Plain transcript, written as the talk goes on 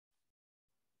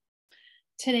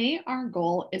Today, our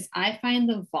goal is I find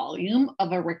the volume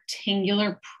of a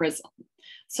rectangular prism.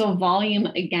 So volume,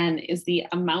 again, is the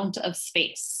amount of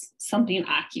space something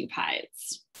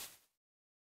occupies.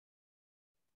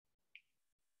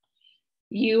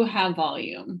 You have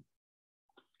volume.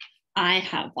 I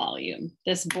have volume.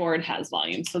 This board has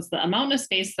volume. So it's the amount of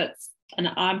space that an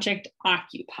object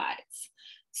occupies.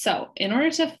 So in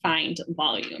order to find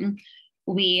volume,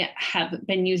 we have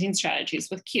been using strategies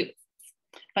with cubes.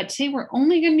 But today we're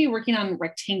only going to be working on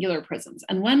rectangular prisms.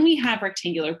 And when we have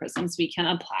rectangular prisms, we can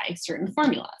apply certain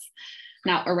formulas.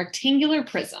 Now, a rectangular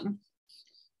prism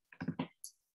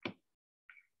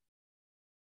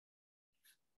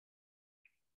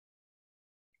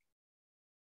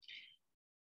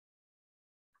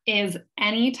is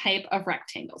any type of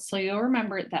rectangle. So you'll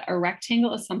remember that a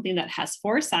rectangle is something that has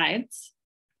four sides,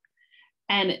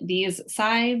 and these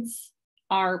sides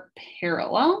are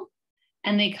parallel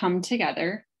and they come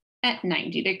together at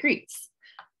 90 degrees.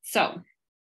 So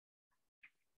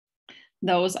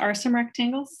those are some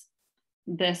rectangles.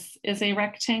 This is a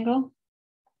rectangle,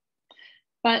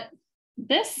 but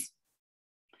this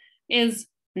is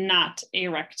not a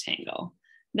rectangle.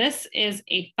 This is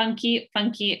a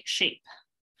funky shape.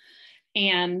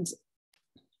 And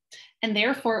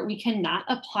therefore we cannot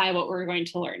apply what we're going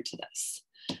to learn to this.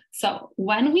 So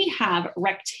when we have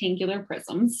rectangular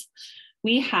prisms,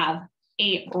 we have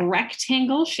a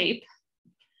rectangle shape,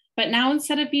 but now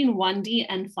instead of being 1D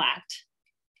and flat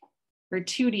or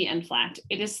 2D and flat,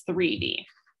 it is 3D.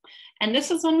 And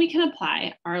this is when we can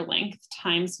apply our length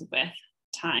times width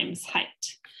times height.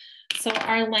 So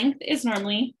our length is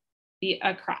normally the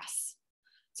across.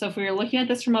 So if we were looking at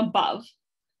this from above,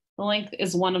 the length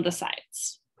is one of the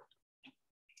sides.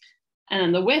 And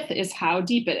then the width is how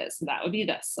deep it is. So that would be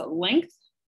this. So length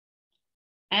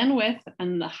and width,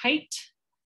 and the height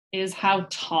is how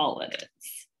tall it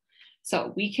is.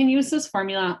 So we can use this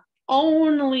formula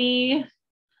only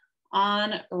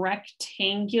on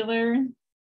rectangular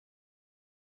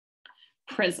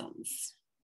prisms.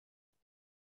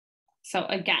 So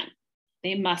again,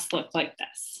 they must look like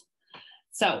this.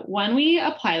 So when we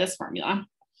apply this formula,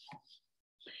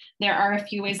 there are a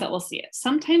few ways that we'll see it.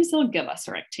 Sometimes they'll give us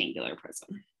a rectangular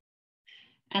prism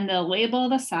and they'll label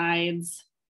the sides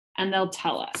and they'll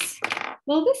tell us,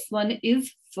 well, this one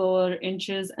is 4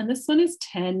 inches and this one is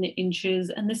 10 inches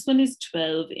and this one is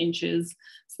 12 inches.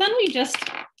 So then we just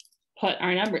put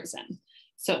our numbers in.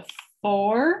 So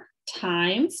 4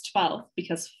 times 12,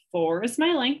 because 4 is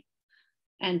my length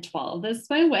and 12 is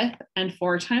my width, and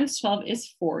 4 times 12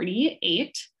 is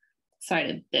 48. So I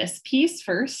did this piece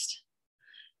first,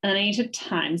 and then I need to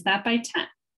times that by 10.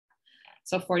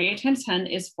 So 48 times 10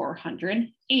 is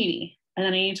 480. And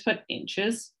then I need to put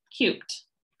inches cubed.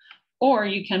 Or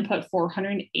you can put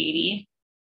 480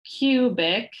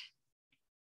 cubic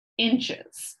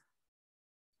inches.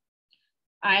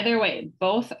 Either way,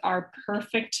 both are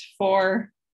perfect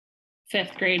for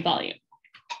 5th grade volume.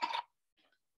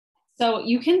 So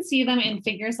you can see them in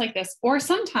figures like this, or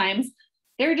sometimes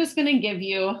they're just going to give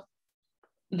you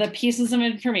the pieces of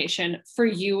information for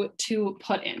you to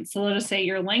put in. So let us say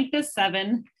your length is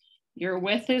 7, your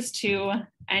width is 2,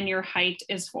 and your height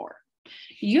is 4.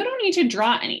 You don't need to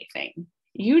draw anything.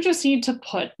 You just need to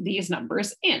put these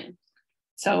numbers in.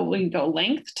 So we go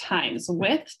length times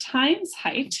width times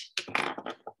height,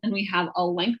 and we have a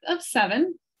length of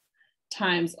 7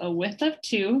 times a width of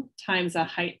 2 times a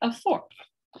height of 4.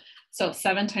 So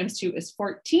 7 times 2 is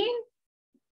 14,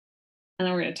 and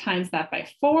then we're going to times that by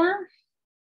 4.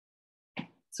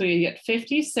 So we get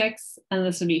 56, and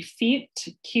this would be feet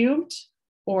cubed,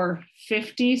 or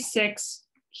 56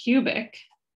 cubic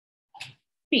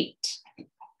feet.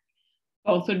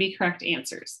 Both would be correct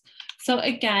answers. So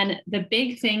again, the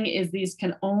big thing is these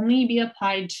can only be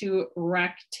applied to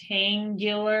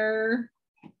rectangular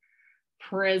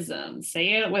prisms.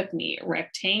 Say it with me.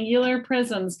 Rectangular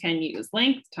prisms can use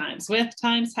length times width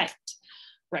times height.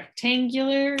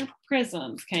 Rectangular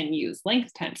prisms can use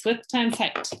length times width times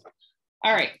height.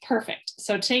 All right, perfect.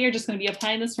 So today you're just going to be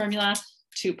applying this formula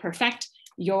to perfect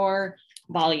your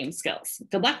volume skills.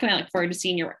 Good luck, and I look forward to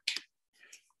seeing your work.